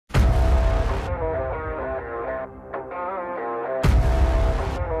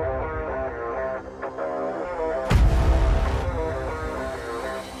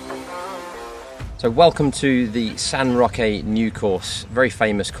So welcome to the San Roque new course, very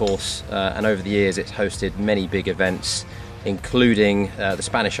famous course, and over the years it's hosted many big events, including the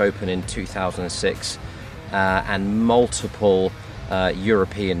Spanish Open in 2006 and multiple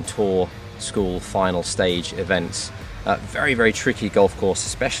European Tour School final stage events. Very, very tricky golf course,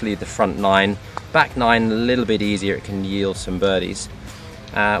 especially the front nine. Back nine a little bit easier, it can yield some birdies.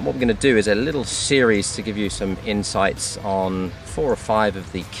 What we're going to do is a little series to give you some insights on 4 or 5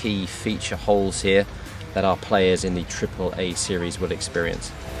 of the key feature holes here that our players in the AAA series will experience.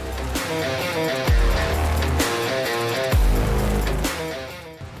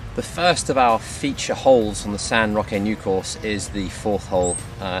 The first of our feature holes on the San Roque new course is the 4th hole,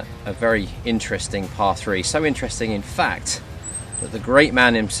 a very interesting par 3. So interesting, in fact, that the great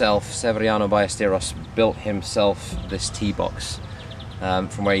man himself, Severiano Ballasteros, built himself this tee box.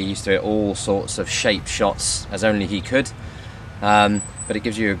 From where he used to hit all sorts of shaped shots as only he could, but it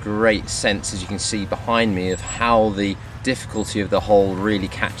gives you a great sense, as you can see behind me, of how the difficulty of the hole really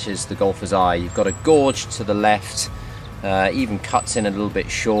catches the golfer's eye. You've got a gorge to the left, even cuts in a little bit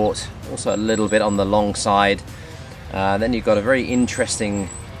short, also a little bit on the long side. Then you've got a very interestingly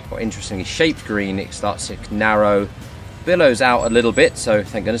shaped green. It starts to narrow, billows out a little bit, so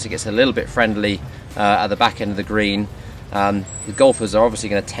thank goodness it gets a little bit friendly at the back end of the green. The golfers are obviously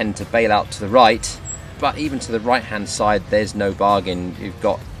going to tend to bail out to the right, but even to the right hand side there's no bargain. You've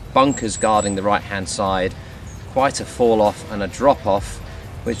got bunkers guarding the right hand side, quite a fall off and a drop off,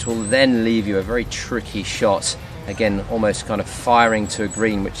 which will then leave you a very tricky shot, again almost kind of firing to a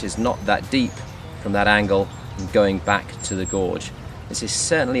green which is not that deep from that angle and going back to the gorge. This is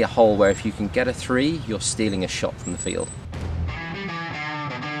certainly a hole where if you can get a 3, you're stealing a shot from the field.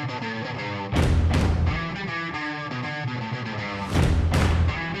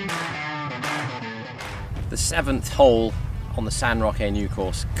 The 7th hole on the San Roque new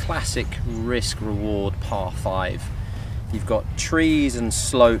course, classic risk-reward par 5. You've got trees and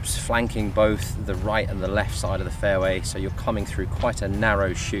slopes flanking both the right and the left side of the fairway, so you're coming through quite a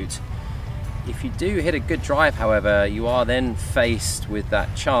narrow chute. If you do hit a good drive, however, you are then faced with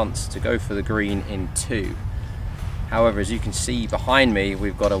that chance to go for the green in 2. However, as you can see behind me,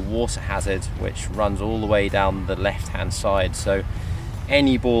 we've got a water hazard which runs all the way down the left-hand side, so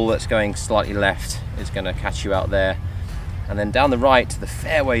any ball that's going slightly left is going to catch you out there. And then down the right, the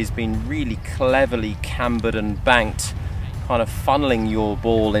fairway's been really cleverly cambered and banked, kind of funneling your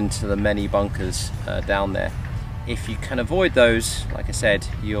ball into the many bunkers down there. If you can avoid those, like I said,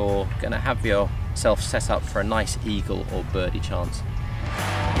 you're going to have yourself set up for a nice eagle or birdie chance.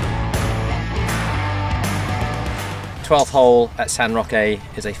 12th hole at San Roque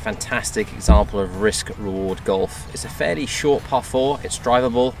is a fantastic example of risk-reward golf. It's a fairly short par 4, it's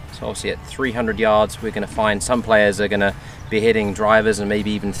drivable, so obviously at 300 yards we're going to find some players are going to be hitting drivers and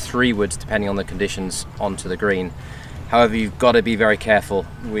maybe even 3-woods depending on the conditions onto the green. However, you've got to be very careful.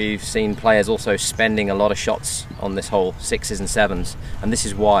 We've seen players also spending a lot of shots on this hole, 6s and 7s, and this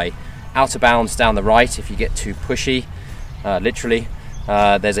is why. Out of bounds down the right, if you get too pushy, literally,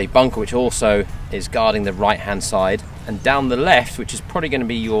 there's a bunker which also is guarding the right hand side, and down the left, which is probably going to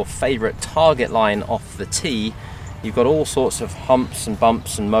be your favorite target line off the tee, you've got all sorts of humps and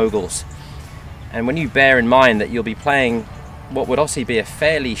bumps and moguls. And when you bear in mind that you'll be playing what would obviously be a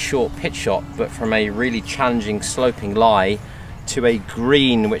fairly short pitch shot, but from a really challenging sloping lie to a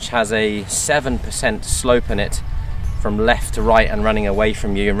green which has a 7% slope in it from left to right and running away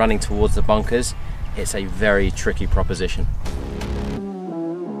from you and running towards the bunkers, it's a very tricky proposition.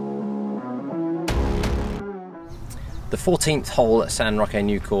 The 14th hole at San Roque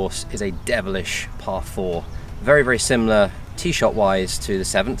new course is a devilish par 4. Very, very similar tee shot wise to the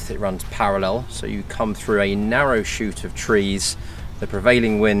 7th. It runs parallel, so you come through a narrow chute of trees. The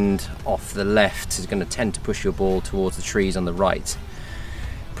prevailing wind off the left is going to tend to push your ball towards the trees on the right.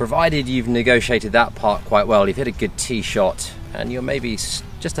 Provided you've negotiated that part quite well, you've hit a good tee shot and you're maybe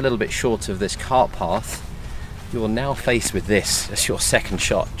just a little bit short of this cart path, you're now faced with this as your second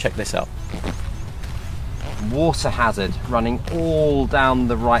shot. Check this out. Water hazard running all down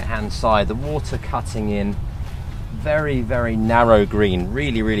the right hand side, the water cutting in, very, very narrow green,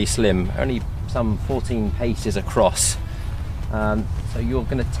 really, really slim, only some 14 paces across. So you're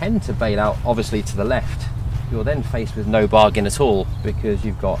going to tend to bail out obviously to the left. You're then faced with no bargain at all because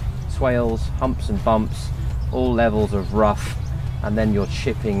you've got swales, humps and bumps, all levels of rough, and then you're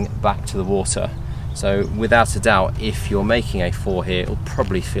chipping back to the water. So without a doubt, if you're making a 4 here, it'll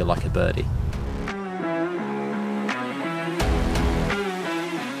probably feel like a birdie.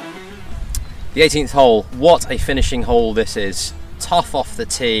 The 18th hole, what a finishing hole this is. Tough off the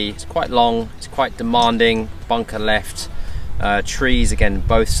tee, it's quite long, it's quite demanding, bunker left, trees again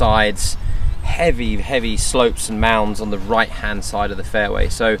both sides, heavy slopes and mounds on the right hand side of the fairway.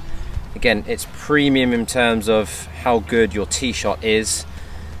 So again, it's premium in terms of how good your tee shot is.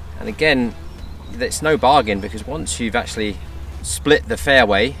 And again, it's no bargain, because once you've actually split the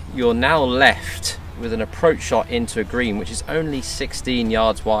fairway, you're now left with an approach shot into a green which is only 16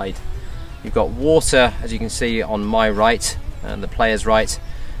 yards wide. You've got water, as you can see, on my right and the player's right,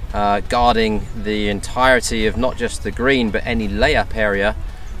 guarding the entirety of not just the green but any layup area.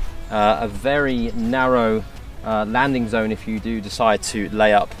 A very narrow landing zone if you do decide to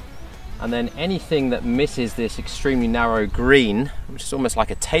lay up. And then anything that misses this extremely narrow green, which is almost like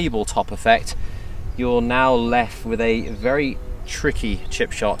a tabletop effect, you're now left with a very tricky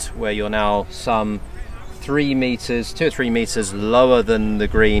chip shot where you're now some 2 or 3 meters lower than the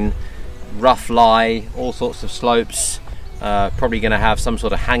green, rough lie, all sorts of slopes, probably going to have some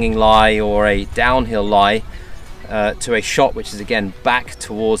sort of hanging lie or a downhill lie, to a shot which is again back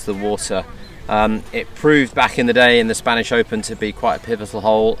towards the water. It proved back in the day in the Spanish Open to be quite a pivotal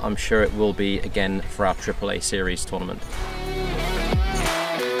hole. I'm sure it will be again for our AAA Series tournament.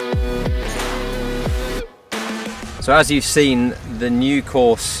 So as you've seen, the new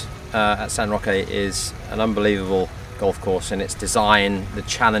course at San Roque is an unbelievable golf course in its design, the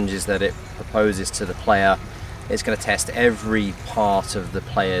challenges that it proposes to the player. It's going to test every part of the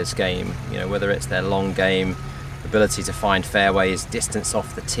player's game, you know, whether it's their long game, ability to find fairways, distance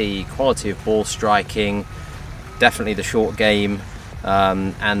off the tee, quality of ball striking, definitely the short game,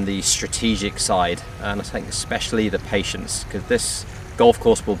 and the strategic side, and I think especially the patience, because this golf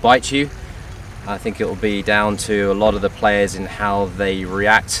course will bite you. I think it will be down to a lot of the players in how they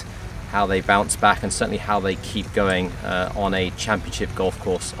react, how they bounce back, and certainly how they keep going on a championship golf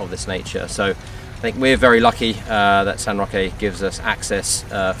course of this nature. So I think we're very lucky that San Roque gives us access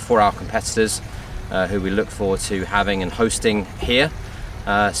for our competitors, who we look forward to having and hosting here.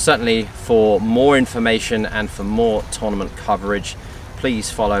 Certainly for more information and for more tournament coverage,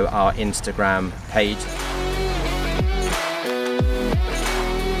 please follow our Instagram page.